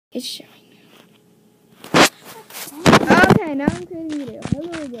It's showing now. Okay, now I'm creating a video.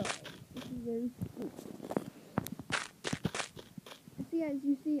 Hello guys. This is very spooky. As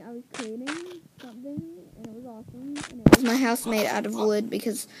you see, I was creating something and it was awesome. And it was my house made out of wood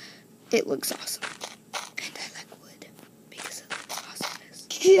because it looks awesome. And I like wood because it looks awesomeness.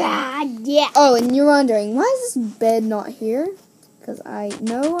 Yeah. Oh, and you're wondering, why is this bed not here? Because I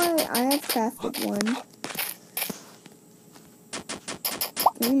know I have crafted one.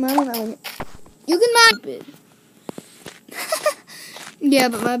 You can mine bed. Yeah,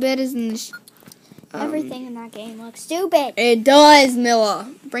 but my bed is in the Everything in that game looks stupid. It does,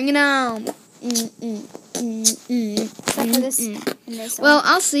 Milla. Bring it on. Except for this. And this Well, one.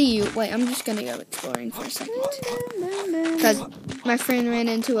 I'll see you. Wait, I'm just gonna go exploring for a second. Because my friend ran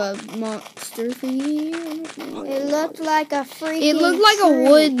into a monster thingy. It looked like a freaking It looked like tree. a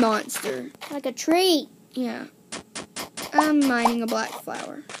wood monster. Like a tree. Yeah. I'm mining a black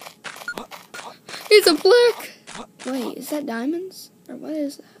flower. It's a black. Wait, is that diamonds? Or what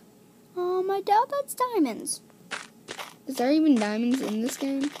is that? I doubt that's diamonds. Is there even diamonds in this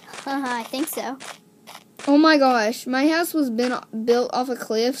game? I think so. Oh my gosh, my house was built off a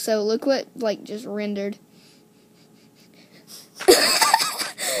cliff, so look what just rendered.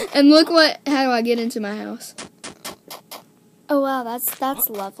 And look how do I get into my house? Oh wow, that's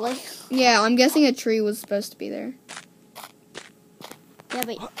lovely. Yeah, I'm guessing a tree was supposed to be there. Yeah,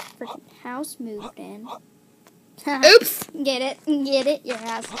 but your freaking house moved in. Oops! Get it? Your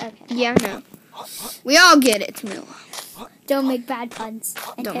house. Okay. Yeah, I know. We all get it, Milla. Don't make bad puns.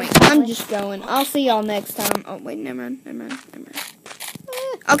 I'm just going. I'll see y'all next time. Oh, wait, never mind.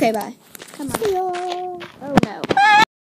 Okay, bye. Come on. See y'all. Oh no.